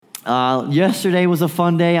Yesterday was a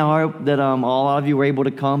fun day. I hope that a lot of you were able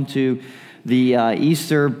to come to the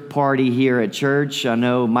Easter party here at church. I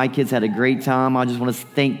know my kids had a great time. I just want to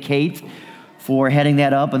thank Kate for heading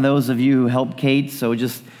that up, and those of you who helped Kate. So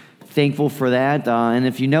just thankful for that. And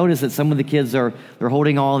if you notice that some of the kids they're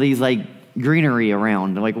holding all these like greenery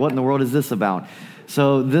around, like what in the world is this about?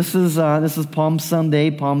 So this is Palm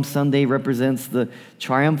Sunday. Palm Sunday represents the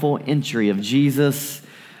triumphal entry of Jesus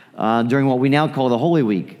during what we now call the Holy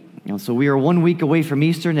Week. So we are 1 week away from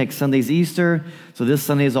Easter. Next Sunday's Easter. So this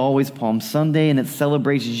Sunday is always Palm Sunday, and it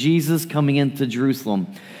celebrates Jesus coming into Jerusalem.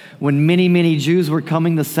 When many, many Jews were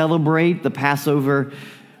coming to celebrate the Passover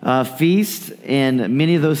feast, and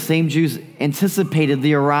many of those same Jews anticipated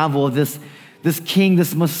the arrival of this king,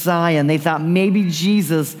 this Messiah, and they thought maybe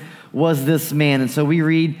Jesus was this man. And so we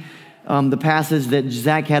read the passage that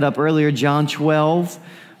Zach had up earlier, John 12,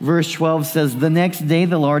 Verse 12 says, "The next day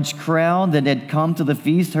the large crowd that had come to the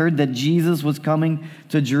feast heard that Jesus was coming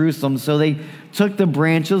to Jerusalem. So they took the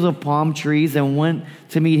branches of palm trees and went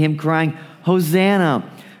to meet him, crying, 'Hosanna!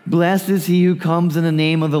 Blessed is he who comes in the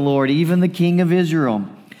name of the Lord, even the King of Israel.'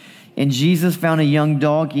 And Jesus found a young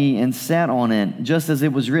donkey and sat on it, just as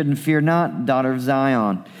it was written, 'Fear not, daughter of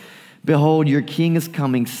Zion. Behold, your king is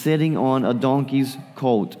coming, sitting on a donkey's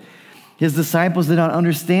colt.' His disciples did not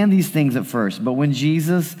understand these things at first, but when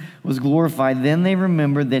Jesus was glorified, then they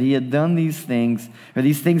remembered that he had done these things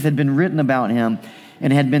had been written about him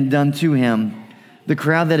and had been done to him. The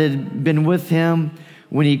crowd that had been with him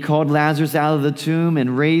when he called Lazarus out of the tomb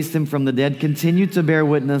and raised him from the dead continued to bear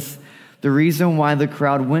witness. The reason why the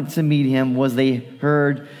crowd went to meet him was they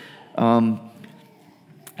heard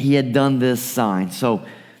he had done this sign." So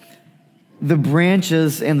the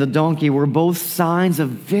branches and the donkey were both signs of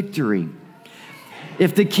victory.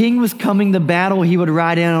 If the king was coming to battle, he would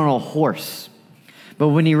ride in on a horse. But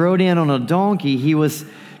when he rode in on a donkey, he was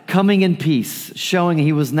coming in peace, showing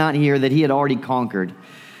he was not here, that he had already conquered.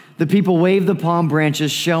 The people waved the palm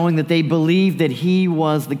branches, showing that they believed that he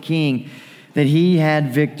was the king, that he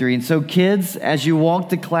had victory. And so kids, as you walk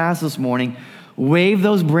to class this morning, wave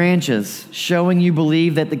those branches, showing you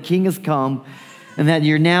believe that the king has come, and that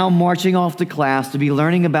you're now marching off to class to be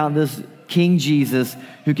learning about this King Jesus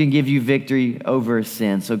who can give you victory over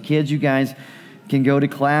sin. So kids, you guys can go to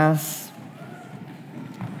class.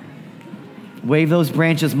 Wave those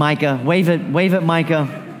branches, Micah. Wave it, Micah.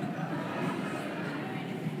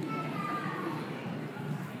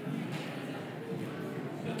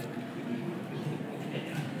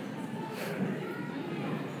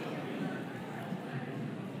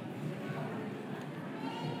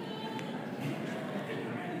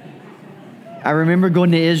 I remember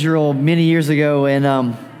going to Israel many years ago, and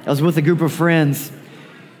I was with a group of friends,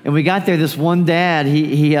 and we got there. This one dad,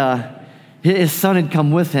 his son had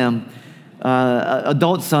come with him,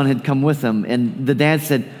 adult son had come with him, and the dad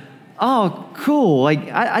said, "Oh, cool!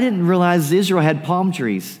 Like I didn't realize Israel had palm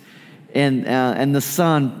trees," and the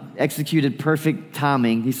son executed perfect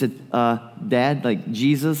timing. He said, "Dad, like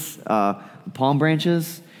Jesus, palm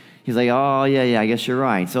branches." He's like, "Oh yeah, I guess you're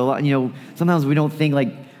right." So sometimes we don't think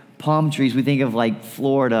like palm trees, we think of like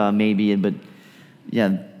Florida maybe, but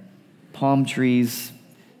yeah, palm trees,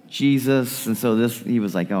 Jesus. And so he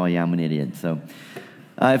was like, "Oh yeah, I'm an idiot." So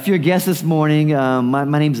if you're a guest this morning,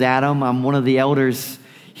 my name's Adam. I'm one of the elders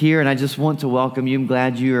here, and I just want to welcome you. I'm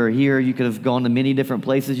glad you are here. You could have gone to many different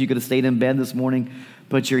places. You could have stayed in bed this morning,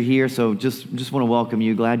 but you're here. So just want to welcome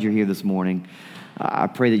you. Glad you're here this morning. I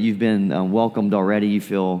pray that you've been welcomed already. You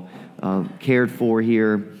feel cared for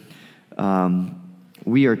here.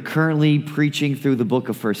 We are currently preaching through the book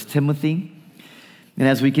of 1 Timothy. And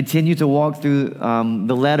as we continue to walk through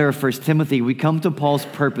the letter of 1 Timothy, we come to Paul's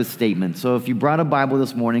purpose statement. So if you brought a Bible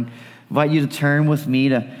this morning, I invite you to turn with me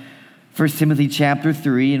to 1 Timothy chapter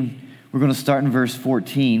 3, and we're going to start in verse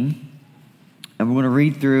 14. And we're going to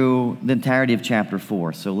read through the entirety of chapter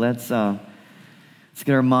 4. So let's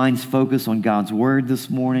get our minds focused on God's word this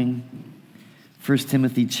morning. 1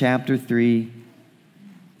 Timothy chapter 3,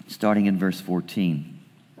 starting in verse 14.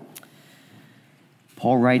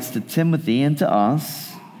 Paul writes to Timothy and to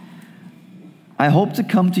us, "I hope to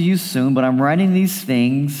come to you soon, but I'm writing these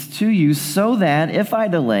things to you so that if I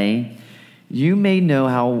delay, you may know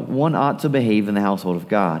how one ought to behave in the household of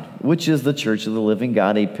God, which is the church of the living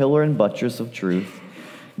God, a pillar and buttress of truth.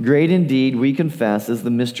 Great indeed, we confess, is the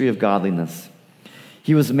mystery of godliness.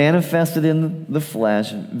 He was manifested in the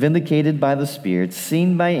flesh, vindicated by the Spirit,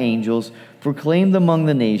 seen by angels, proclaimed among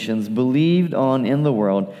the nations, believed on in the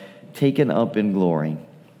world, taken up in glory.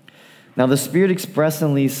 Now the Spirit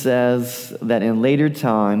expressly says that in later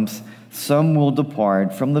times some will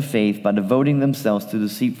depart from the faith by devoting themselves to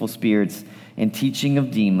deceitful spirits and teaching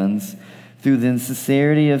of demons, through the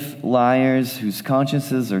insincerity of liars whose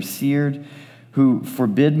consciences are seared, who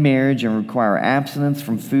forbid marriage and require abstinence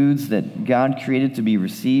from foods that God created to be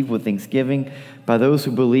received with thanksgiving by those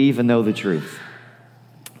who believe and know the truth.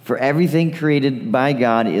 For everything created by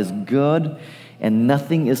God is good, and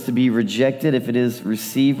nothing is to be rejected if it is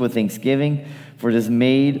received with thanksgiving, for it is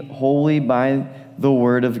made holy by the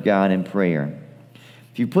word of God and prayer.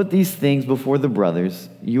 If you put these things before the brothers,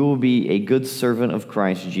 you will be a good servant of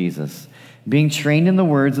Christ Jesus, being trained in the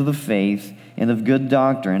words of the faith and of good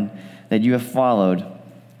doctrine that you have followed.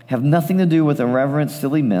 Have nothing to do with irreverent,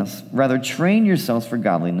 silly myths. Rather, train yourselves for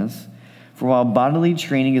godliness. For while bodily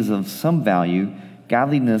training is of some value,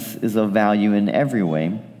 godliness is of value in every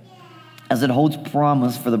way, as it holds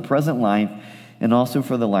promise for the present life and also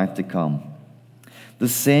for the life to come. The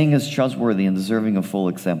saying is trustworthy and deserving of full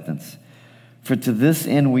acceptance. For to this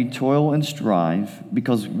end we toil and strive,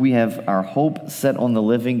 because we have our hope set on the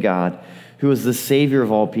living God, who is the Savior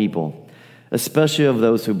of all people, especially of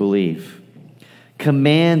those who believe.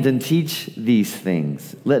 Command and teach these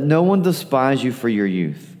things. Let no one despise you for your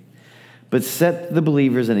youth, but set the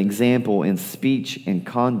believers an example in speech and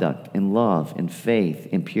conduct, in love, in faith,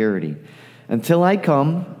 in purity. Until I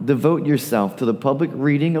come, devote yourself to the public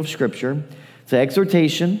reading of Scripture, to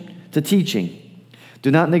exhortation, to teaching. Do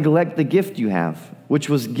not neglect the gift you have, which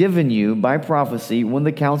was given you by prophecy when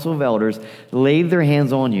the council of elders laid their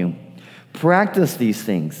hands on you. Practice these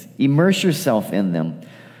things, immerse yourself in them,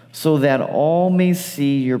 so that all may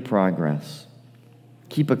see your progress.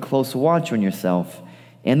 Keep a close watch on yourself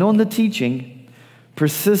and on the teaching.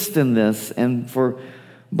 Persist in this, and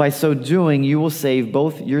by so doing, you will save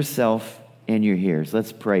both yourself and your hearers.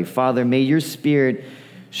 Let's pray. Father, may your Spirit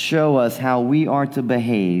show us how we are to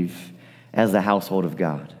behave as the household of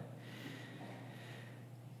God.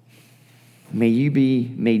 May you be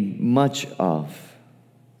made much of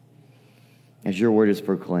as your word is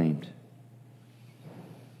proclaimed.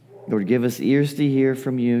 Lord, give us ears to hear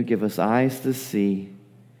from you. Give us eyes to see.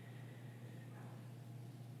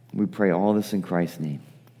 We pray all this in Christ's name.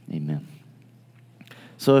 Amen.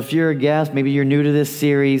 So if you're a guest, maybe you're new to this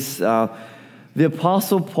series, the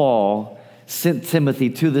Apostle Paul sent Timothy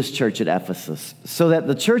to this church at Ephesus so that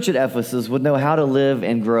the church at Ephesus would know how to live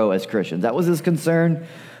and grow as Christians. That was his concern.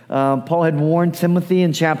 Paul had warned Timothy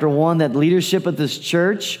in chapter 1 that leadership at this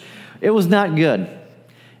church, it was not good.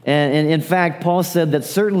 And in fact, Paul said that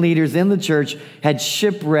certain leaders in the church had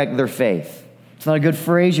shipwrecked their faith. It's not a good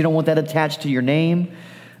phrase. You don't want that attached to your name.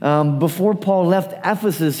 Before Paul left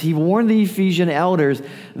Ephesus, he warned the Ephesian elders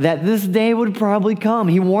that this day would probably come.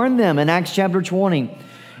 He warned them in Acts chapter 20.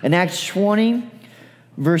 In Acts 20,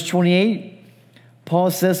 verse 28, Paul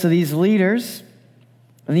says to these leaders,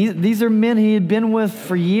 and these are men he had been with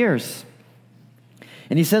for years.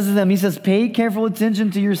 And he says to them, he says, pay careful attention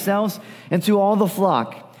to yourselves and to all the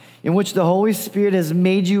flock in which the Holy Spirit has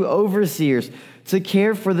made you overseers to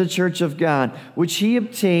care for the church of God, which he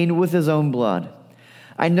obtained with his own blood.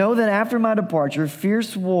 I know that after my departure,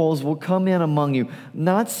 fierce wolves will come in among you,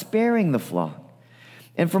 not sparing the flock.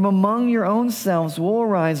 And from among your own selves will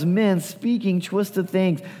arise men speaking twisted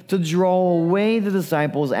things to draw away the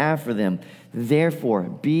disciples after them. Therefore,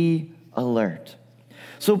 be alert.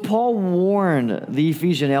 So Paul warned the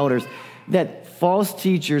Ephesian elders that false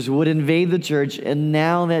teachers would invade the church, and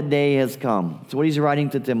now that day has come. That's what he's writing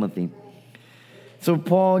to Timothy. So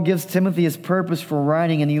Paul gives Timothy his purpose for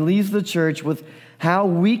writing, and he leaves the church with how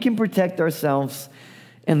we can protect ourselves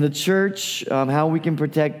and the church, how we can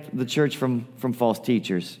protect the church from false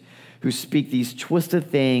teachers who speak these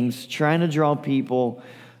twisted things, trying to draw people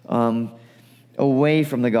away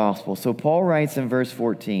from the gospel. So Paul writes in verse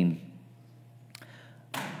 14,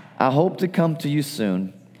 I hope to come to you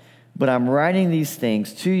soon, but I'm writing these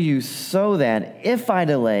things to you so that if I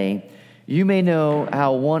delay, you may know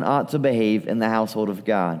how one ought to behave in the household of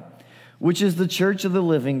God, which is the church of the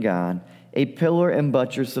living God, a pillar and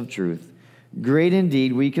buttress of truth. Great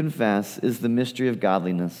indeed, we confess, is the mystery of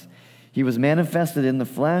godliness. He was manifested in the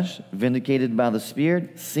flesh, vindicated by the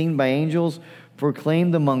Spirit, seen by angels,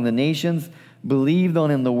 proclaimed among the nations, believed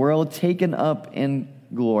on in the world, taken up in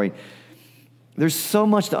glory. There's so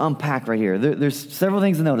much to unpack right here. There's several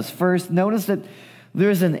things to notice. First, notice that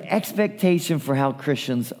there's an expectation for how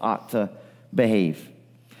Christians ought to behave.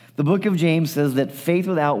 The book of James says that faith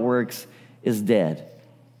without works is dead.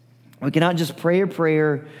 We cannot just pray a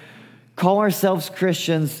prayer, call ourselves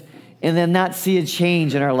Christians, and then not see a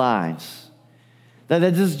change in our lives.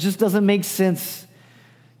 That just doesn't make sense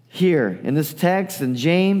here. In this text, in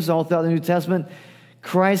James, all throughout the New Testament,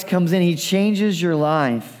 Christ comes in, he changes your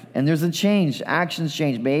life, and there's a change. Actions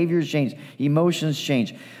change, behaviors change, emotions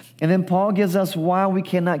change. And then Paul gives us why we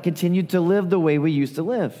cannot continue to live the way we used to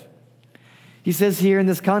live. He says here in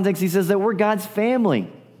this context, he says that we're God's family.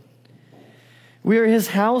 We are his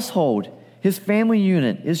household, his family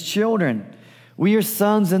unit, his children. We are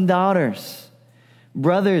sons and daughters,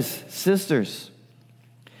 brothers, sisters.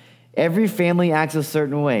 Every family acts a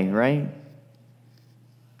certain way, right?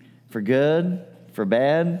 For good, for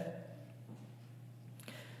bad,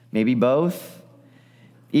 maybe both.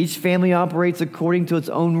 Each family operates according to its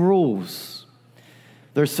own rules.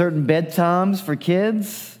 There are certain bedtimes for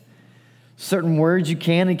kids, certain words you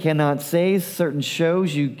can and cannot say, certain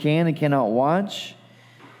shows you can and cannot watch.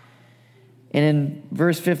 And in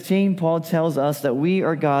verse 15, Paul tells us that we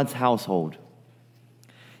are God's household.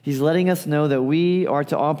 He's letting us know that we are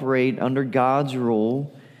to operate under God's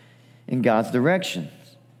rule and God's direction.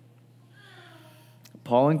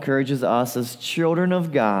 Paul encourages us as children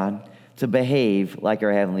of God to behave like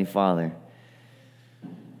our Heavenly Father.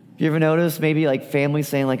 You ever notice maybe like family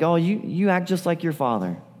saying like, oh, you act just like your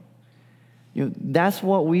father? You know, that's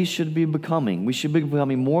what we should be becoming. We should be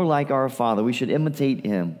becoming more like our Father. We should imitate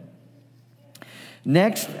him.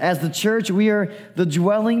 Next, as the church, we are the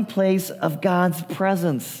dwelling place of God's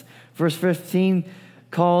presence. Verse 15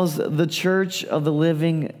 calls the church of the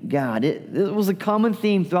living God. It was a common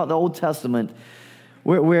theme throughout the Old Testament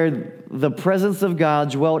where the presence of God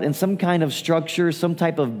dwelt in some kind of structure, some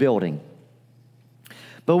type of building.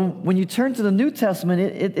 But when you turn to the New Testament,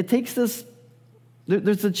 it takes this,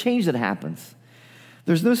 there's a change that happens.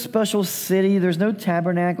 There's no special city, there's no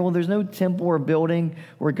tabernacle, there's no temple or building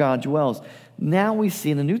where God dwells. Now we see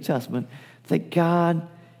in the New Testament that God,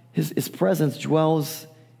 his presence dwells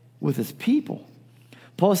with his people.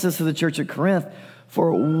 Paul says to the church at Corinth,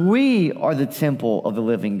 for we are the temple of the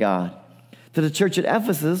living God. To the church at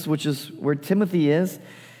Ephesus, which is where Timothy is,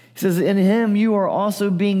 he says, in him you are also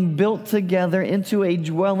being built together into a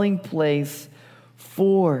dwelling place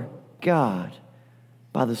for God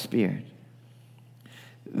by the Spirit.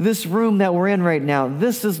 This room that we're in right now,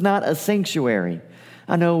 this is not a sanctuary.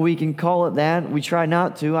 I know we can call it that. We try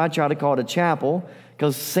not to. I try to call it a chapel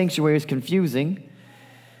because sanctuary is confusing.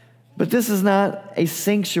 But this is not a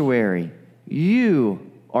sanctuary.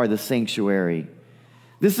 You are the sanctuary.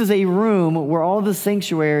 This is a room where all the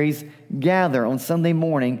sanctuaries gather on Sunday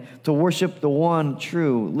morning to worship the one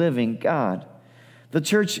true living God. The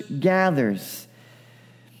church gathers,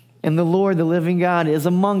 and the Lord, the living God, is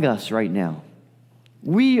among us right now.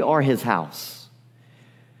 We are his house,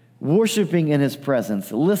 worshiping in his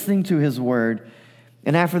presence, listening to his word.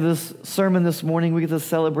 And after this sermon this morning, we get to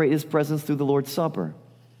celebrate his presence through the Lord's Supper.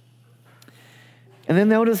 And then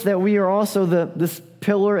notice that we are also this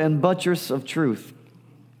pillar and buttress of truth.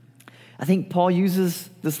 I think Paul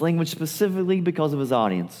uses this language specifically because of his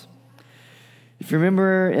audience. If you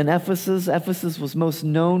remember in Ephesus, Ephesus was most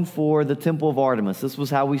known for the temple of Artemis. This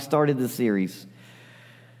was how we started the series.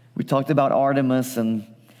 We talked about Artemis and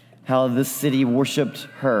how this city worshiped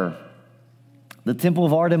her. The temple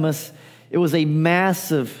of Artemis, it was a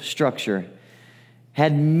massive structure,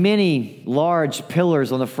 had many large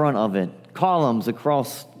pillars on the front of it, columns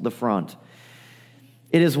across the front.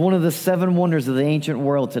 It is one of the 7 wonders of the ancient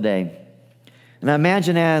world today. And I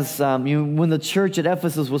imagine as when the church at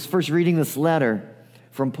Ephesus was first reading this letter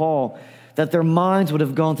from Paul, that their minds would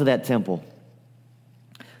have gone to that temple.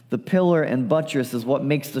 The pillar and buttress is what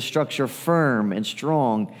makes the structure firm and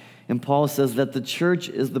strong. And Paul says that the church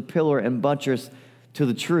is the pillar and buttress to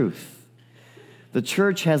the truth. The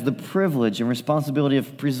church has the privilege and responsibility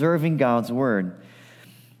of preserving God's word.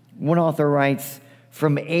 One author writes,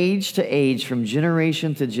 from age to age, from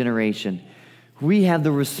generation to generation, we have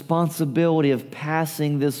the responsibility of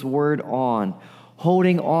passing this word on,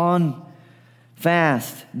 holding on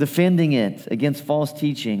fast, defending it against false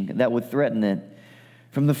teaching that would threaten it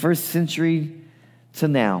from the first century to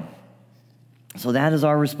now. So that is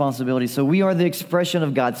our responsibility. So we are the expression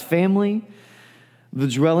of God's family, the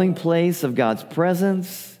dwelling place of God's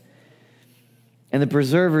presence, and the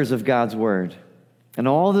preservers of God's word. And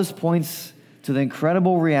all this points to the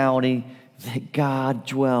incredible reality that God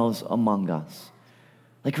dwells among us.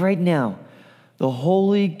 Like right now, the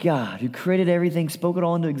holy God who created everything, spoke it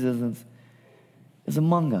all into existence, is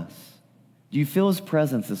among us. Do you feel his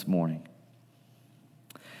presence this morning?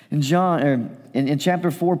 In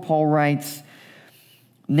chapter 4, Paul writes,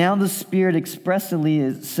 now the Spirit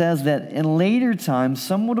expressly says that in later times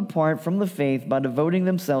some will depart from the faith by devoting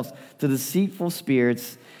themselves to deceitful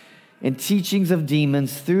spirits and teachings of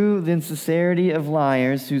demons through the insincerity of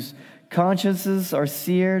liars whose consciences are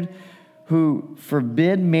seared, who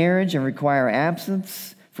forbid marriage and require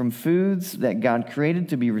absence from foods that God created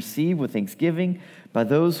to be received with thanksgiving, by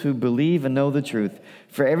those who believe and know the truth.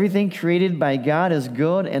 For everything created by God is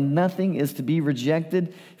good, and nothing is to be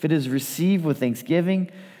rejected if it is received with thanksgiving,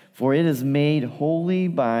 for it is made holy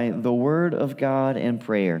by the word of God and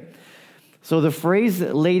prayer. So the phrase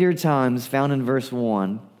later times found in verse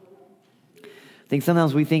 1, I think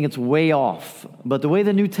sometimes we think it's way off, but the way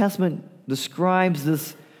the New Testament describes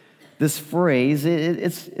this phrase,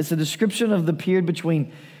 it's a description of the period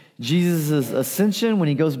between Jesus' ascension when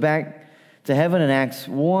he goes back to heaven in Acts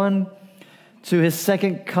 1 to his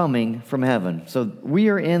second coming from heaven. So we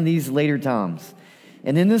are in these later times.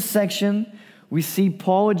 And in this section, we see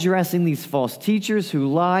Paul addressing these false teachers who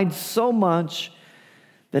lied so much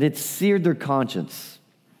that it seared their conscience.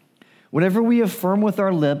 Whenever we affirm with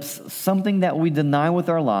our lips something that we deny with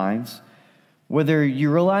our lives, whether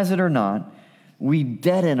you realize it or not, we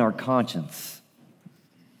deaden our conscience.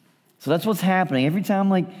 So that's what's happening. Every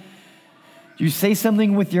time you say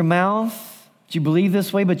something with your mouth, you believe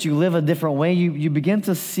this way, but you live a different way, you begin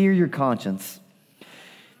to sear your conscience.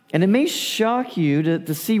 And it may shock you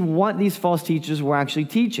to see what these false teachers were actually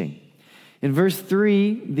teaching. In verse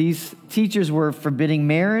 3, these teachers were forbidding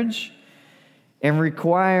marriage and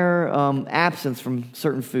require absence from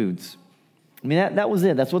certain foods. I mean, that was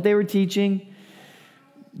it. That's what they were teaching.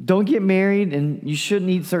 Don't get married, and you shouldn't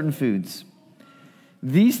eat certain foods.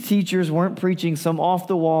 These teachers weren't preaching some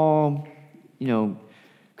off-the-wall,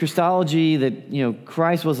 Christology that,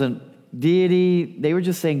 Christ wasn't deity. They were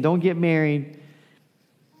just saying, don't get married,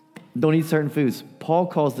 don't eat certain foods. Paul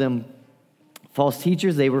calls them false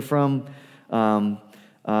teachers. They were from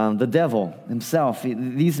the devil himself.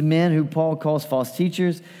 These men who Paul calls false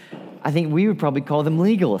teachers, I think we would probably call them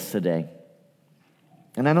legalists today.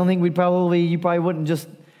 And I don't think you probably wouldn't just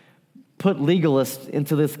put legalists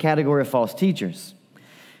into this category of false teachers.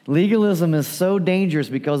 Legalism is so dangerous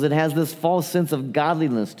because it has this false sense of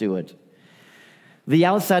godliness to it. The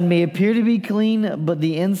outside may appear to be clean, but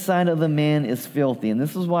the inside of the man is filthy. And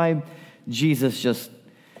this is why Jesus just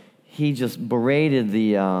berated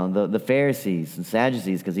the Pharisees and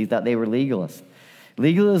Sadducees, because he thought they were legalists.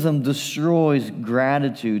 Legalism destroys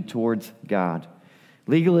gratitude towards God.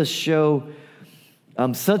 Legalists show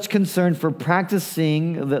such concern for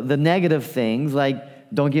practicing the negative things like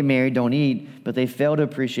don't get married, don't eat, but they fail to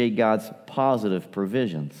appreciate God's positive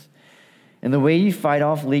provisions. And the way you fight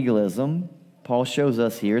off legalism, Paul shows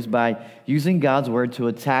us here, is by using God's word to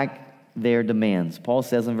attack their demands. Paul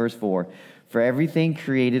says in verse 4, for everything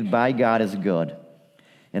created by God is good,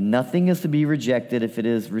 and nothing is to be rejected if it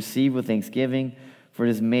is received with thanksgiving, for it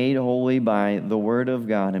is made holy by the word of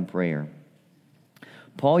God and prayer.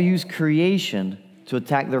 Paul used creation to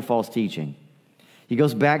attack their false teaching. He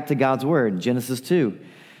goes back to God's word, Genesis 2.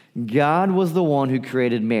 God was the one who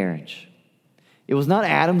created marriage. It was not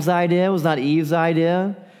Adam's idea. It was not Eve's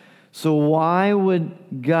idea. So why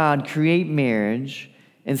would God create marriage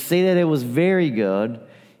and say that it was very good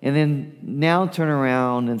and then now turn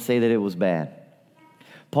around and say that it was bad?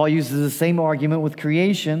 Paul uses the same argument with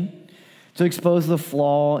creation to expose the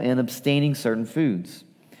flaw in abstaining certain foods.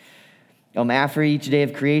 After each day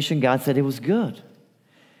of creation, God said it was good.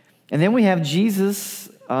 And then we have Jesus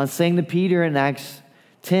saying to Peter in Acts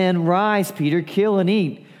 10, rise, Peter, kill and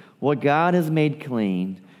eat. What God has made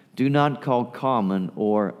clean, do not call common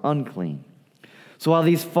or unclean. So while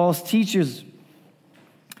these false teachers,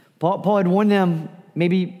 Paul had warned them,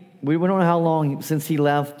 maybe, we don't know how long since he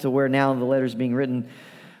left to where now the letter's being written,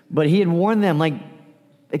 but he had warned them,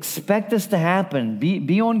 expect this to happen.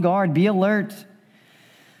 Be on guard, be alert.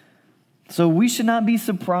 So we should not be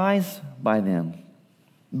surprised by them,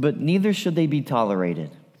 but neither should they be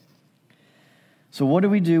tolerated. So what do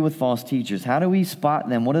we do with false teachers? How do we spot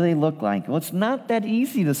them? What do they look like? Well, it's not that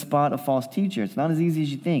easy to spot a false teacher. It's not as easy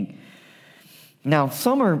as you think. Now,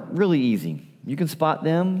 some are really easy. You can spot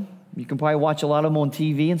them. You can probably watch a lot of them on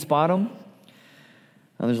TV and spot them.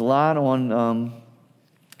 There's a lot on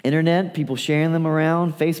internet, people sharing them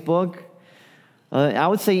around, Facebook. I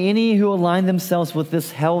would say any who align themselves with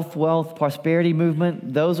this health, wealth, prosperity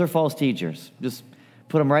movement, those are false teachers. Just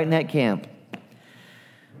put them right in that camp.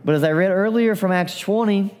 But as I read earlier from Acts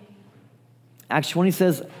 20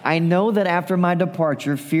 says, I know that after my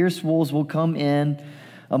departure, fierce wolves will come in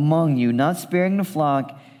among you, not sparing the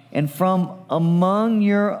flock, and from among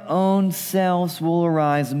your own selves will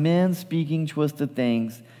arise men speaking twisted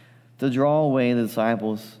things to draw away the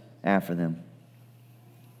disciples after them.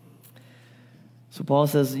 So Paul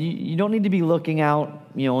says, you don't need to be looking out,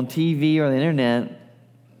 on TV or the internet.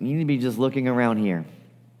 You need to be just looking around here.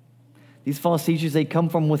 These false teachers, they come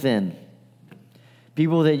from within.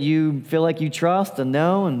 People that you feel like you trust and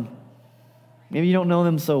know, and maybe you don't know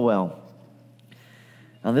them so well.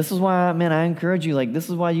 Now, this is why, man, I encourage you, like, this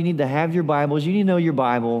is why you need to have your Bibles. You need to know your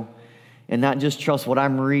Bible and not just trust what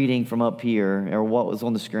I'm reading from up here or what was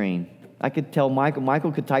on the screen. I could tell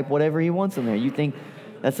Michael could type whatever he wants in there. You think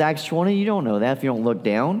that's Acts 20? You don't know that if you don't look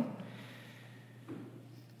down.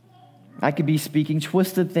 I could be speaking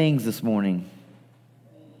twisted things this morning.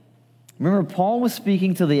 Remember, Paul was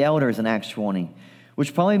speaking to the elders in Acts 20,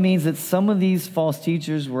 which probably means that some of these false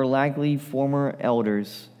teachers were likely former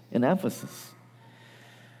elders in Ephesus.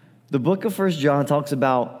 The book of 1 John talks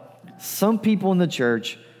about some people in the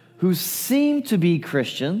church who seem to be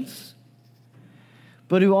Christians,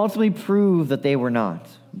 but who ultimately prove that they were not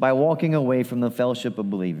by walking away from the fellowship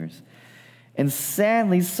of believers. And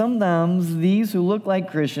sadly, sometimes these who look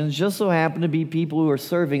like Christians just so happen to be people who are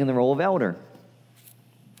serving in the role of elder.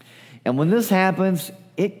 And when this happens,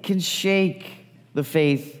 it can shake the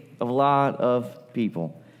faith of a lot of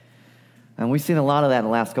people. And we've seen a lot of that in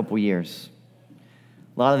the last couple of years.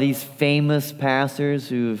 A lot of these famous pastors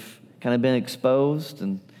who've kind of been exposed,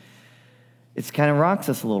 and it's kind of rocks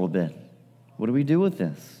us a little bit. What do we do with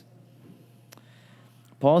this?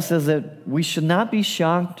 Paul says that we should not be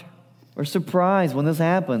shocked or surprised when this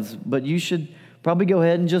happens, but you should probably go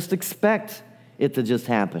ahead and just expect it to just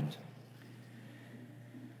happen.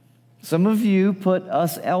 Some of you put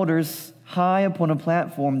us elders high upon a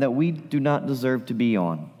platform that we do not deserve to be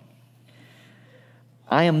on.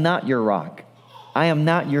 I am not your rock. I am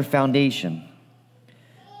not your foundation.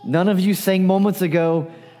 None of you sang moments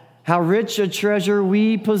ago, how rich a treasure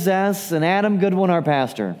we possess, and Adam Goodwin, our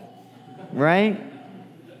pastor, right?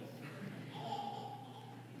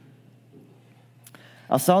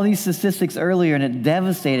 I saw these statistics earlier, and it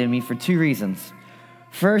devastated me for two reasons.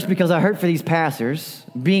 First, because I hurt for these pastors.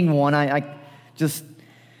 Being one, it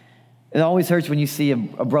always hurts when you see a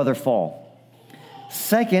brother fall.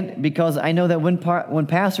 Second, because I know that when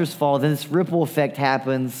pastors fall, then this ripple effect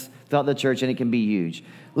happens throughout the church, and it can be huge.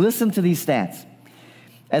 Listen to these stats.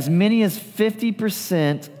 As many as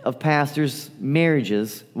 50% of pastors'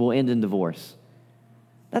 marriages will end in divorce.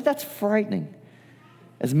 That's frightening.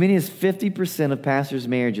 As many as 50% of pastors'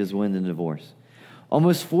 marriages will end in divorce.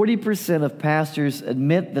 Almost 40% of pastors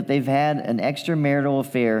admit that they've had an extramarital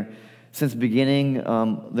affair since beginning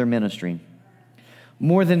their ministry.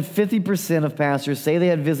 More than 50% of pastors say they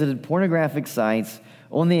had visited pornographic sites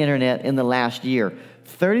on the internet in the last year.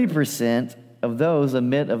 30% of those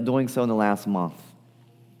admit of doing so in the last month.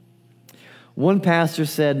 One pastor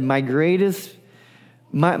said, my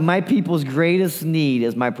people's greatest need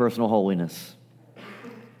is my personal holiness.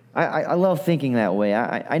 I love thinking that way.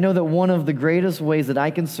 I know that one of the greatest ways that I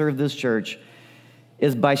can serve this church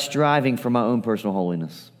is by striving for my own personal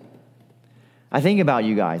holiness. I think about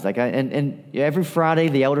you guys. And every Friday,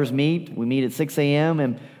 the elders meet. We meet at 6 a.m.,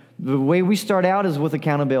 and the way we start out is with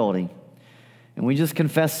accountability. And we just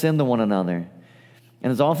confess sin to one another.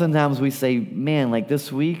 And as oftentimes we say, man, like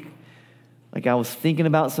this week, like I was thinking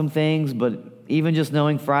about some things, but even just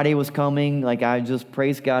knowing Friday was coming, like I just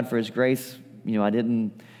praise God for His grace. You know, I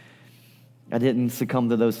didn't succumb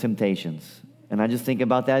to those temptations. And I just think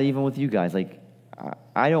about that even with you guys. Like,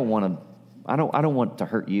 I don't want to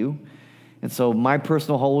hurt you. And so my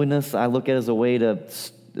personal holiness, I look at as a way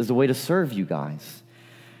to serve you guys.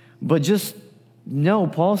 But just know,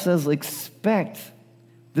 Paul says, expect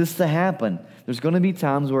this to happen. There's going to be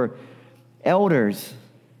times where elders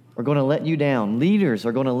are going to let you down. Leaders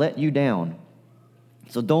are going to let you down.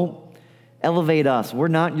 So don't elevate us. We're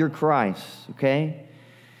not your Christ, okay?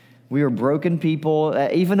 We are broken people.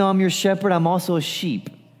 Even though I'm your shepherd, I'm also a sheep.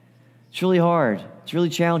 It's really hard. It's really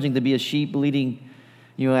challenging to be a sheep leading,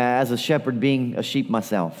 as a shepherd being a sheep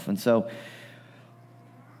myself. And so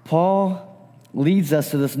Paul leads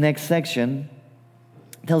us to this next section,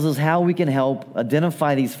 tells us how we can help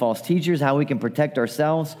identify these false teachers, how we can protect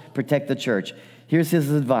ourselves, protect the church. Here's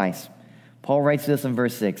his advice. Paul writes this in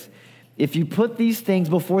verse 6. If you put these things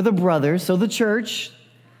before the brothers, so the church,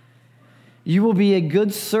 you will be a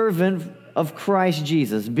good servant of Christ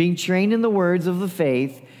Jesus, being trained in the words of the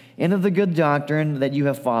faith and of the good doctrine that you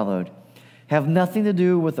have followed. Have nothing to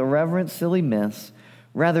do with irreverent, silly myths.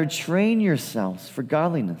 Rather, train yourselves for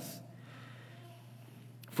godliness.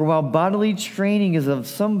 For while bodily training is of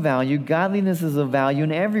some value, godliness is of value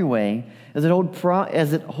in every way, as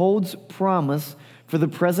it holds promise for the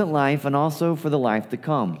present life and also for the life to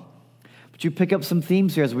come. But you pick up some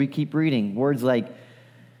themes here as we keep reading. Words like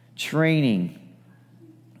training,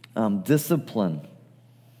 discipline.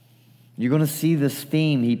 You're going to see this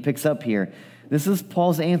theme he picks up here. This is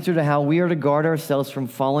Paul's answer to how we are to guard ourselves from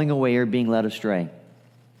falling away or being led astray.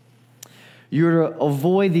 You're to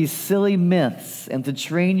avoid these silly myths and to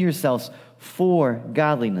train yourselves for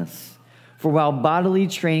godliness. For while bodily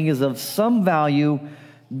training is of some value,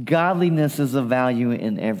 godliness is of value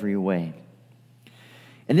in every way.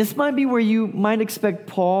 And this might be where you might expect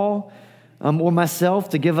Paul or myself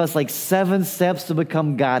to give us like 7 steps to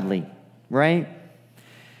become godly, right?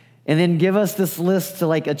 And then give us this list to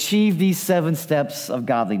like achieve these 7 steps of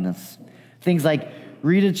godliness. Things like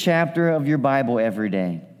read a chapter of your Bible every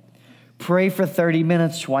day. Pray for 30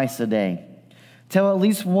 minutes twice a day. Tell at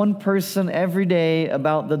least one person every day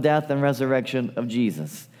about the death and resurrection of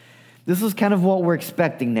Jesus. This is kind of what we're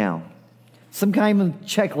expecting now. Some kind of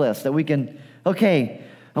checklist that we can, okay,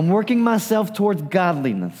 I'm working myself towards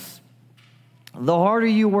godliness. The harder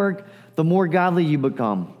you work, the more godly you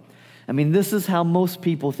become. I mean, this is how most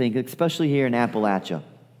people think, especially here in Appalachia.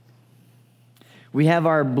 We have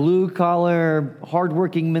our blue-collar,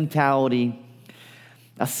 hardworking mentality.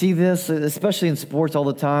 I see this, especially in sports all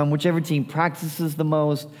the time. Whichever team practices the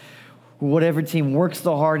most, whatever team works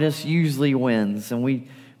the hardest usually wins. And we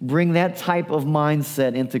bring that type of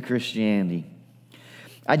mindset into Christianity.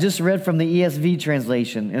 I just read from the ESV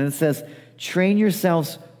translation, and it says, train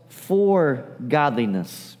yourselves for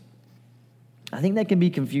godliness. I think that can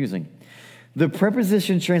be confusing. The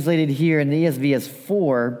preposition translated here in the ESV as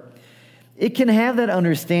for, it can have that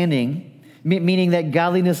understanding, meaning that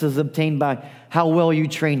godliness is obtained by how well you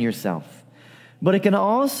train yourself. But it can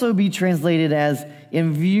also be translated as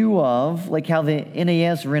in view of, like how the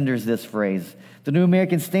NAS renders this phrase. The New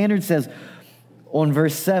American Standard says, on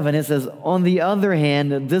verse 7, it says, on the other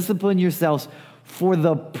hand, discipline yourselves for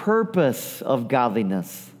the purpose of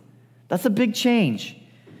godliness. That's a big change.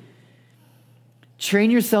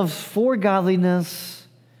 Train yourselves for godliness.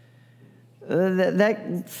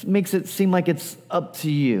 That makes it seem like it's up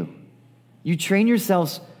to you. You train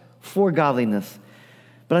yourselves for godliness.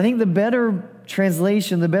 But I think the better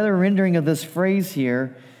translation, the better rendering of this phrase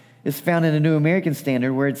here is found in the New American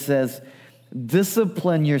Standard, where it says,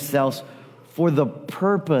 discipline yourselves for the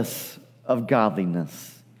purpose of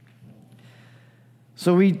godliness.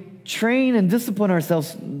 So we train and discipline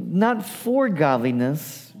ourselves not for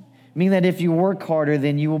godliness, meaning that if you work harder,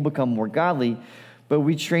 then you will become more godly, but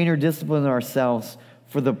we train or discipline ourselves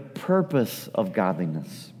for the purpose of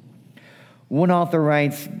godliness. One author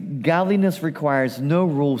writes, godliness requires no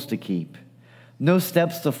rules to keep, no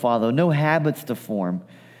steps to follow, no habits to form,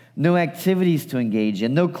 no activities to engage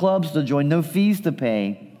in, no clubs to join, no fees to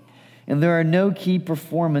pay, and there are no key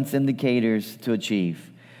performance indicators to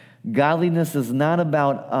achieve. Godliness is not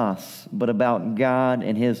about us, but about God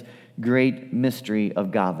and His great mystery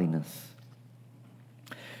of godliness.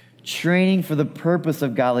 Training for the purpose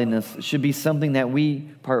of godliness should be something that we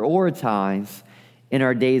prioritize in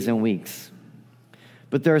our days and weeks.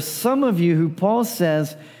 But there are some of you who Paul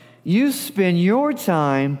says you spend your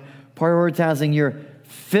time prioritizing your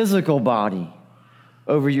physical body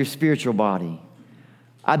over your spiritual body.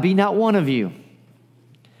 I be not one of you.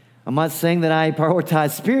 I'm not saying that I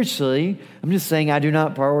prioritize spiritually. I'm just saying I do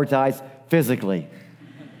not prioritize physically.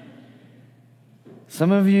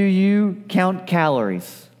 Some of you count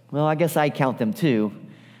calories. Well, I guess I count them too.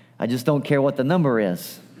 I just don't care what the number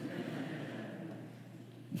is.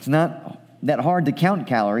 It's not that hard to count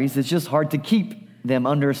calories. It's just hard to keep them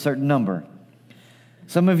under a certain number.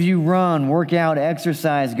 Some of you run, work out,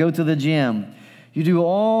 exercise, go to the gym. You do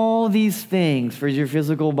all these things for your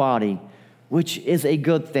physical body, which is a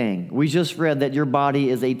good thing. We just read that your body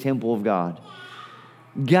is a temple of God.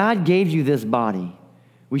 God gave you this body.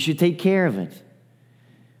 We should take care of it.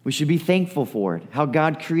 We should be thankful for it, how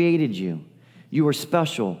God created you. You are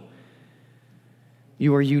special.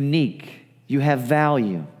 You are unique. You have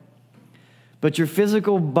value. But your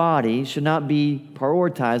physical body should not be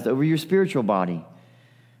prioritized over your spiritual body.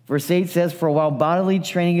 Verse 8 says, for while bodily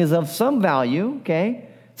training is of some value, okay,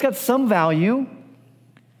 it's got some value,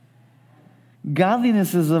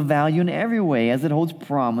 godliness is of value in every way as it holds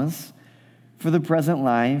promise for the present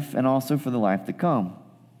life and also for the life to come.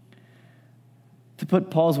 To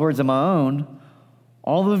put Paul's words in my own,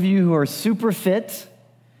 all of you who are super fit,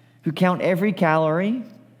 who count every calorie,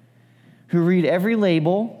 who read every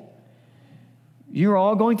label, you're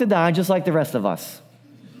all going to die just like the rest of us.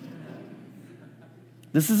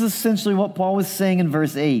 This is essentially what Paul was saying in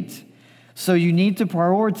verse 8. So you need to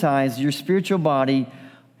prioritize your spiritual body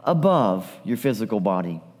above your physical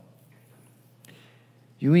body.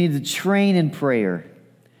 You need to train in prayer,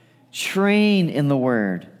 train in the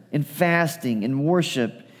word, in fasting, in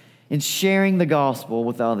worship, in sharing the gospel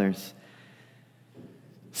with others.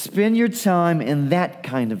 Spend your time in that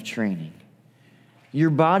kind of training. Your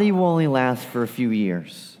body will only last for a few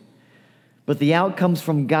years, but the outcomes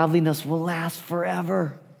from godliness will last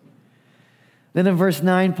forever. Then in verse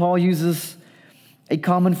 9, Paul uses A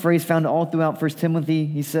common phrase found all throughout 1 Timothy.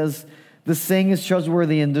 He says, the saying is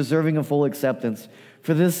trustworthy and deserving of full acceptance.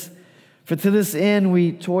 For to this end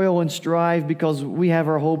we toil and strive because we have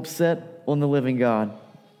our hope set on the living God,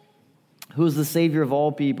 who is the Savior of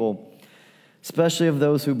all people, especially of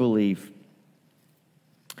those who believe.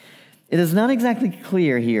 It is not exactly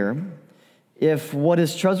clear here if what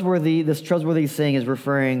is trustworthy, this trustworthy saying is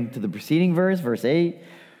referring to the preceding verse, verse 8,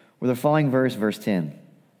 or the following verse, verse 10.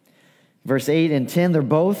 Verse 8 and 10, they're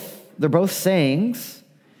both sayings.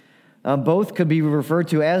 Both could be referred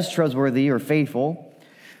to as trustworthy or faithful.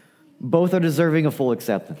 Both are deserving of full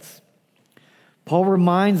acceptance. Paul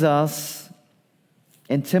reminds us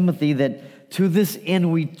in Timothy that to this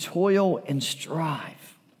end we toil and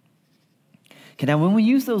strive. Okay, now when we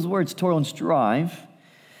use those words, toil and strive,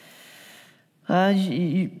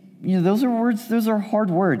 those are words, those are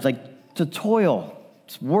hard words. Like to toil,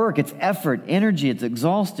 it's work, it's effort, energy, it's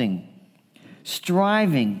exhausting.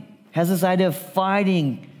 Striving has this idea of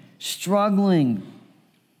fighting, struggling.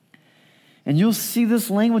 And you'll see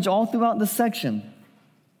this language all throughout the section.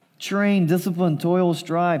 Train, discipline, toil,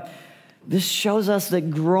 strive. This shows us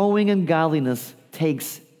that growing in godliness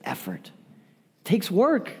takes effort, takes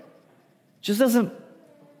work. It just doesn't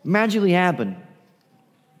magically happen.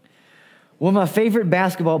 One of my favorite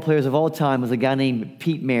basketball players of all time was a guy named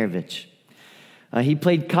Pete Maravich. He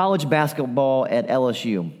played college basketball at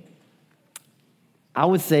LSU. I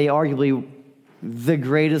would say arguably the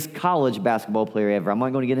greatest college basketball player ever. I'm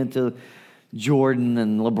not going to get into Jordan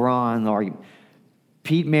and LeBron argument.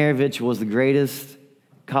 Pete Maravich was the greatest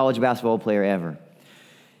college basketball player ever.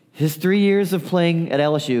 His 3 years of playing at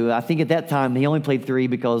LSU, I think at that time he only played 3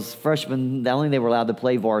 because freshmen, only they were allowed to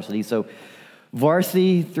play varsity. So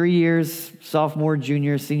varsity, 3 years, sophomore,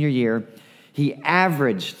 junior, senior year, he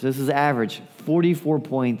averaged, this is average, 44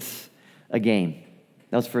 points a game.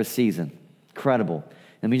 That was for a season. Incredible.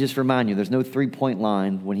 Let me just remind you, there's no three-point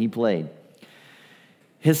line when he played.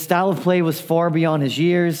 His style of play was far beyond his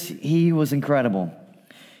years. He was incredible.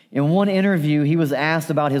 In one interview, he was asked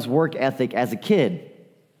about his work ethic as a kid.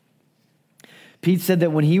 Pete said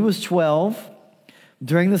that when he was 12,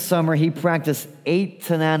 during the summer, he practiced 8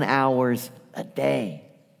 to 9 hours a day.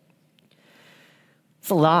 It's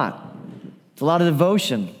a lot. It's a lot of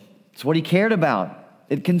devotion. It's what he cared about.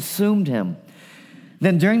 It consumed him.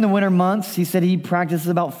 Then during the winter months, he said he practiced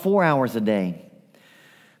about 4 hours a day.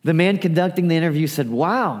 The man conducting the interview said,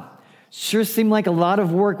 wow, sure seemed like a lot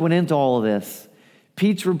of work went into all of this.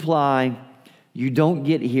 Pete's reply, you don't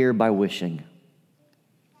get here by wishing.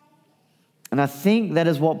 And I think that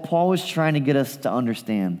is what Paul was trying to get us to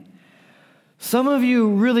understand. Some of you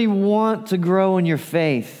really want to grow in your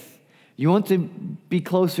faith. You want to be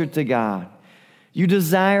closer to God. You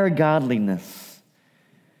desire godliness.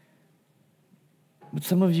 But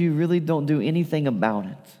some of you really don't do anything about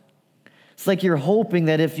it. It's like you're hoping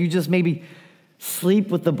that if you just maybe sleep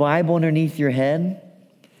with the Bible underneath your head,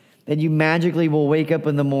 that you magically will wake up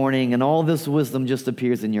in the morning and all this wisdom just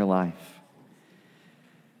appears in your life.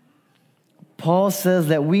 Paul says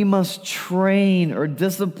that we must train or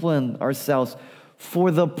discipline ourselves for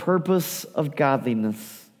the purpose of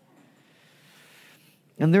godliness.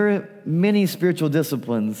 And there are many spiritual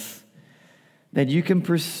disciplines that you can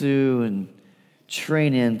pursue and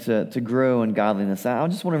train in to grow in godliness. I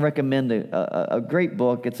just want to recommend a great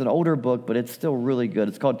book. It's an older book, but it's still really good.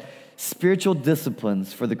 It's called Spiritual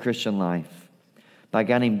Disciplines for the Christian Life by a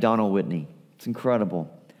guy named Donald Whitney. It's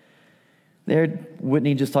incredible. There,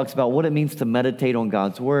 Whitney just talks about what it means to meditate on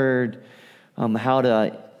God's Word, how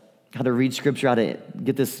to read Scripture, how to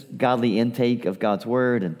get this godly intake of God's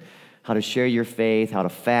Word, and how to share your faith, how to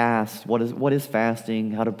fast, what is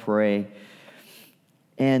fasting, how to pray.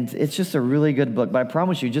 And it's just a really good book. But I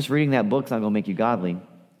promise you, just reading that book's not going to make you godly.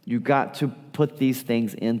 You've got to put these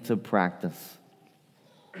things into practice.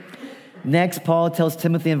 Next, Paul tells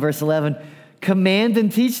Timothy in verse 11, command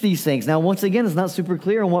and teach these things. Now, once again, it's not super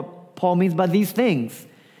clear on what Paul means by these things.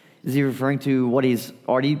 Is he referring to what he's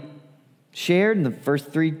already shared in the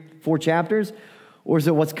first 3-4 chapters? Or is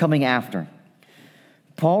it what's coming after?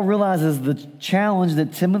 Paul realizes the challenge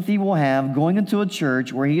that Timothy will have going into a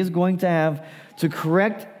church where he is going to have to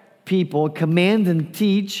correct people, command and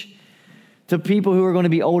teach to people who are going to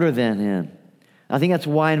be older than him. I think that's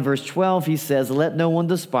why in verse 12 he says, let no one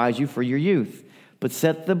despise you for your youth, but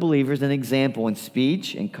set the believers an example in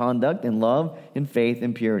speech, in conduct, in love, in faith,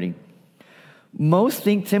 in purity. Most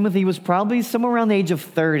think Timothy was probably somewhere around the age of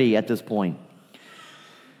 30 at this point.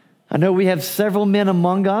 I know we have several men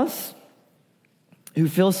among us who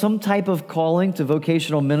feel some type of calling to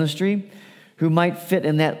vocational ministry, who might fit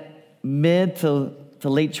in that mid to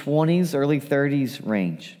late 20s, early 30s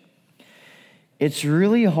range. it's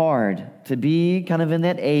really hard to be kind of in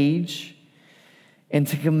that age and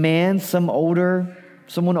to command someone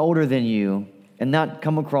older than you and not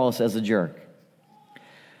come across as a jerk.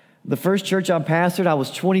 The first church I pastored, I was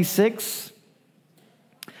 26.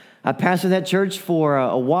 I pastored that church for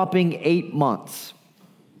a whopping 8 months.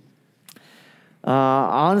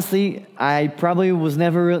 Honestly, I honestly was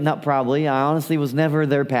never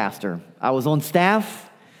their pastor. I was on staff,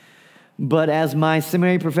 but as my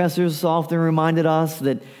seminary professors often reminded us,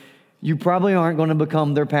 that you probably aren't going to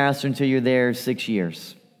become their pastor until you're there 6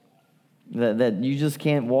 years. That you just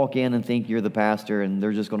can't walk in and think you're the pastor and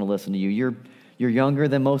they're just going to listen to you. You're younger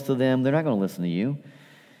than most of them. They're not going to listen to you.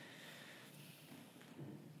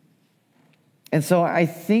 And so I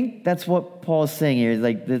think that's what Paul is saying here,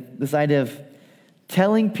 like this idea of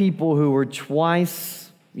telling people who were twice,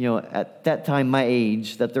 at that time my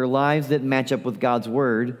age, that their lives didn't match up with God's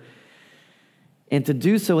word, and to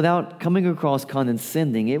do so without coming across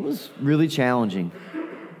condescending, it was really challenging.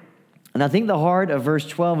 And I think the heart of verse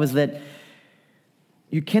 12 is that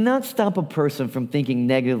you cannot stop a person from thinking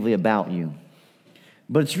negatively about you,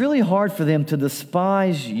 but it's really hard for them to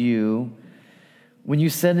despise you when you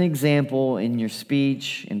set an example in your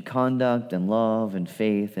speech and conduct and love and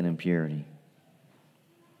faith and in purity.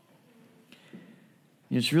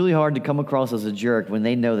 It's really hard to come across as a jerk when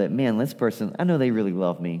they know that, man, this person, I know they really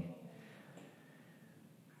love me.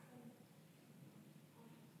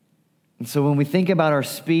 And so when we think about our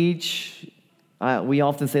speech, we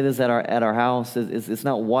often say this at our house, it's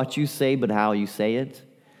not what you say, but how you say it.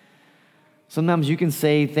 Sometimes you can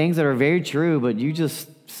say things that are very true, but you just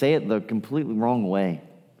say it the completely wrong way.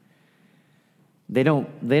 They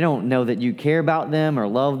don't know that you care about them or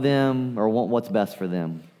love them or want what's best for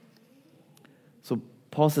them. So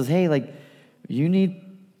Paul says, hey, you need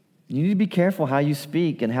to be careful how you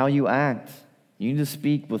speak and how you act. You need to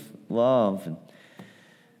speak with love and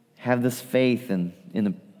have this faith and in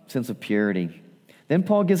a sense of purity. Then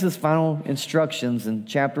Paul gives his final instructions in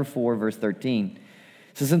chapter 4, verse 13.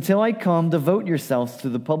 It says, until I come, devote yourselves to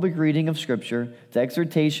the public reading of Scripture, to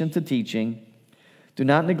exhortation, to teaching. Do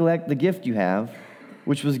not neglect the gift you have,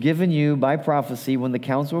 which was given you by prophecy when the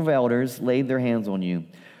council of elders laid their hands on you.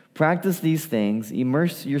 Practice these things,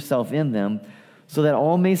 immerse yourself in them, so that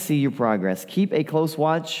all may see your progress. Keep a close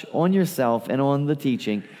watch on yourself and on the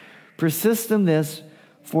teaching. Persist in this,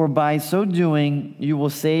 for by so doing, you will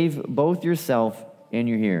save both yourself and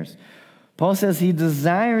your hearers. Paul says he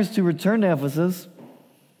desires to return to Ephesus,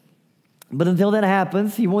 but until that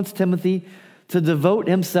happens, he wants Timothy to devote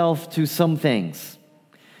himself to some things.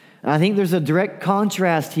 And I think there's a direct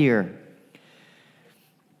contrast here.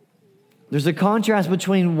 There's a contrast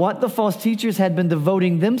between what the false teachers had been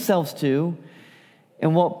devoting themselves to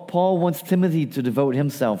and what Paul wants Timothy to devote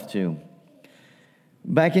himself to.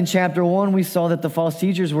 Back in chapter 1, we saw that the false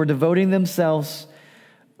teachers were devoting themselves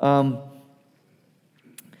to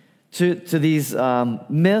these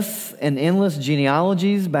myths and endless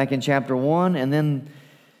genealogies back in chapter 1. And then,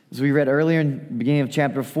 as we read earlier in the beginning of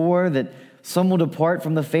chapter 4, that some will depart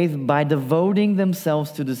from the faith by devoting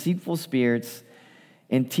themselves to deceitful spirits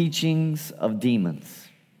and teachings of demons.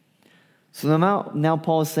 So now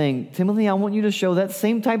Paul is saying, Timothy, I want you to show that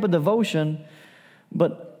same type of devotion,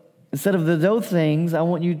 but instead of those things, I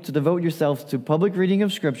want you to devote yourselves to public reading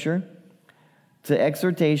of Scripture, to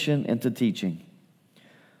exhortation, and to teaching.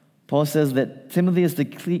 Paul says that Timothy is to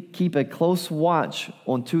keep a close watch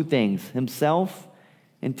on two things, himself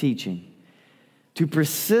and teaching. To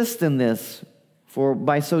persist in this, for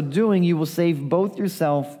by so doing, you will save both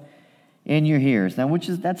yourself and your hearers. Now,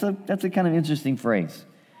 that's a kind of interesting phrase.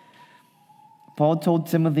 Paul told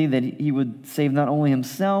Timothy that he would save not only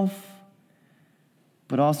himself,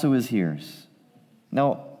 but also his hearers.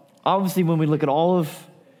 Now, obviously, when we look at all of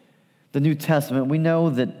the New Testament, we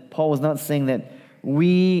know that Paul was not saying that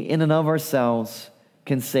we, in and of ourselves,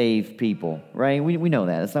 can save people, right? We know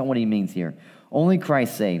that. That's not what he means here. Only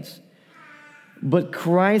Christ saves. But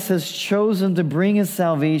Christ has chosen to bring his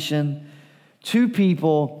salvation to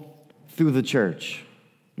people through the church.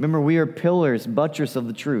 Remember, we are pillars, buttress of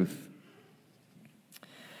the truth.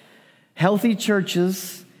 Healthy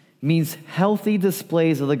churches means healthy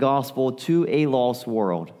displays of the gospel to a lost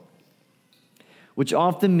world, which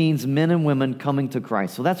often means men and women coming to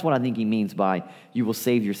Christ. So that's what I think he means by you will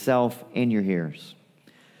save yourself and your hearers.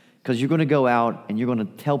 Because you're going to go out and you're going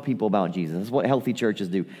to tell people about Jesus. That's what healthy churches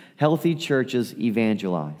do. Healthy churches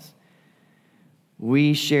evangelize.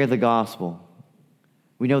 We share the gospel.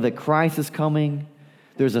 We know that Christ is coming.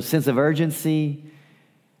 There's a sense of urgency.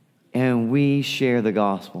 And we share the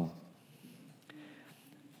gospel.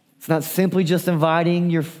 It's not simply just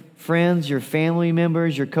inviting your friends, your family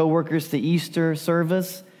members, your coworkers to Easter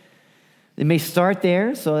service. It may start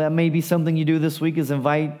there, so that may be something you do this week, is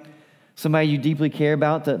invite somebody you deeply care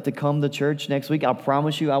about to come to church next week. I'll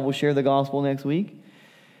promise you I will share the gospel next week.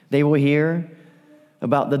 They will hear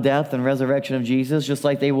about the death and resurrection of Jesus, just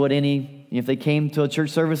like they would if they came to a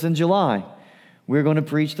church service in July. We're going to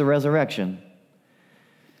preach the resurrection.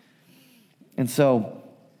 And so,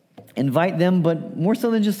 invite them, but more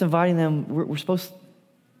so than just inviting them, we're supposed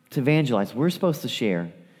to evangelize. We're supposed to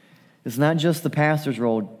share. It's not just the pastor's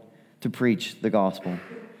role to preach the gospel.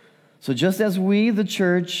 So just as we, the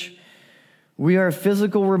church, we are a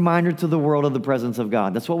physical reminder to the world of the presence of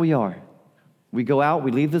God. That's what we are. We go out,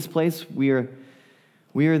 we leave this place, we are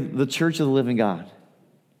the church of the living God.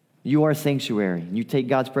 You are a sanctuary. You take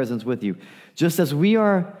God's presence with you. Just as we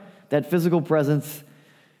are that physical presence,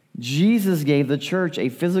 Jesus gave the church a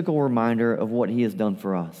physical reminder of what he has done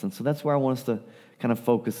for us. And so that's where I want us to kind of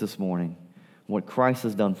focus this morning, what Christ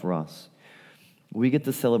has done for us. We get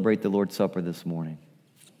to celebrate the Lord's Supper this morning.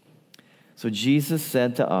 So Jesus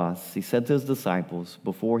said to us, he said to his disciples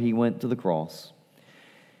before he went to the cross,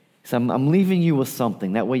 he said, I'm leaving you with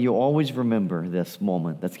something. That way you always remember this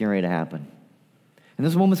moment that's getting ready to happen. And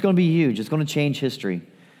this moment's going to be huge. It's going to change history.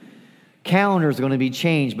 Calendars are going to be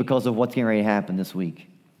changed because of what's getting ready to happen this week.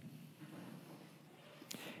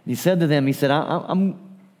 And he said to them, he said,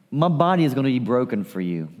 my body is going to be broken for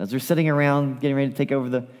you. As they're sitting around getting ready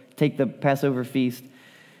to take the Passover feast,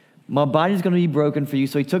 my body is going to be broken for you.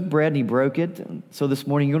 So he took bread and he broke it. And so this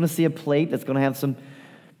morning you're going to see a plate that's going to have some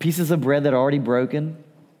pieces of bread that are already broken.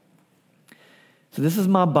 So this is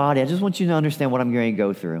my body. I just want you to understand what I'm going to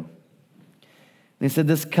go through. And he said,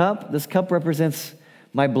 this cup represents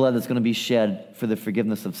my blood that's going to be shed for the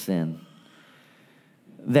forgiveness of sin.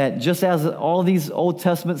 That just as all these Old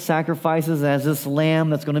Testament sacrifices, as this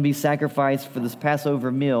lamb that's going to be sacrificed for this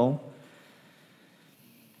Passover meal,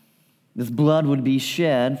 this blood would be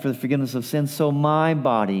shed for the forgiveness of sin, so my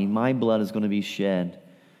body, my blood is going to be shed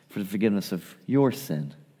for the forgiveness of your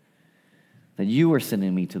sin. That you are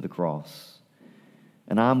sending me to the cross.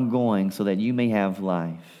 And I'm going so that you may have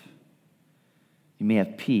life. You may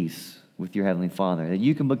have peace with your Heavenly Father. That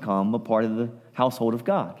you can become a part of the household of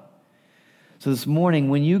God. So this morning,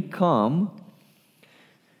 when you come,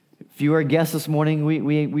 if you are a guest this morning,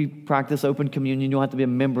 we practice open communion. You don't have to be a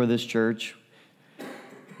member of this church.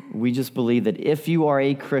 We just believe that if you are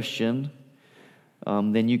a Christian,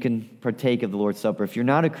 then you can partake of the Lord's Supper. If you're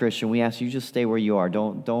not a Christian, we ask you just stay where you are.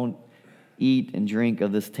 Don't eat and drink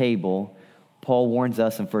of this table. Paul warns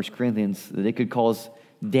us in 1 Corinthians that it could cause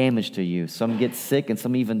damage to you. Some get sick and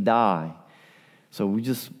some even die. So we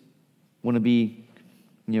just want to be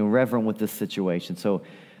reverent with this situation. So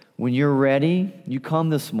when you're ready, you come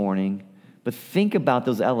this morning, but think about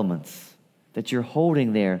those elements that you're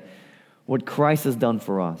holding there, what Christ has done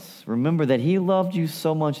for us. Remember that he loved you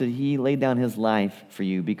so much that he laid down his life for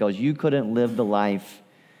you because you couldn't live the life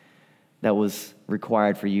that was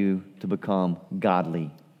required for you to become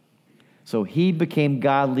godly. So he became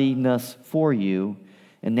godliness for you,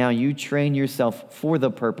 and now you train yourself for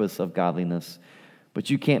the purpose of godliness, but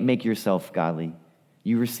you can't make yourself godly.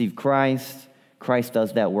 You receive Christ. Christ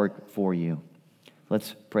does that work for you.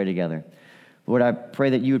 Let's pray together. Lord, I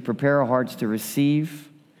pray that you would prepare our hearts to receive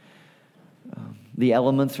the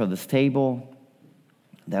elements from this table,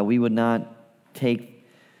 that we would not take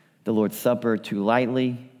the Lord's Supper too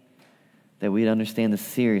lightly, that we'd understand the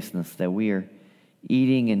seriousness that we are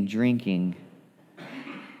eating and drinking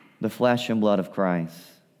the flesh and blood of Christ,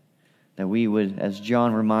 that we would, as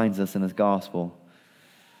John reminds us in his gospel,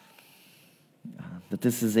 that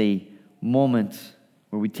this is a moment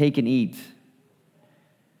where we take and eat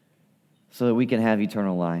so that we can have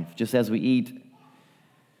eternal life. Just as we eat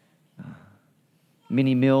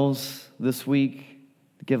many meals this week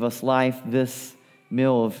to give us life, this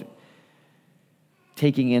meal of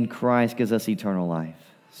taking in Christ gives us eternal life.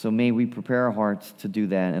 So may we prepare our hearts to do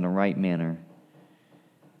that in a right manner.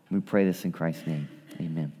 We pray this in Christ's name.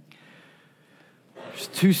 Amen. There's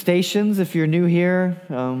 2 stations if you're new here.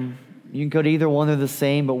 You can go to either one, they're the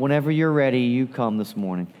same, but whenever you're ready, you come this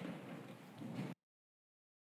morning.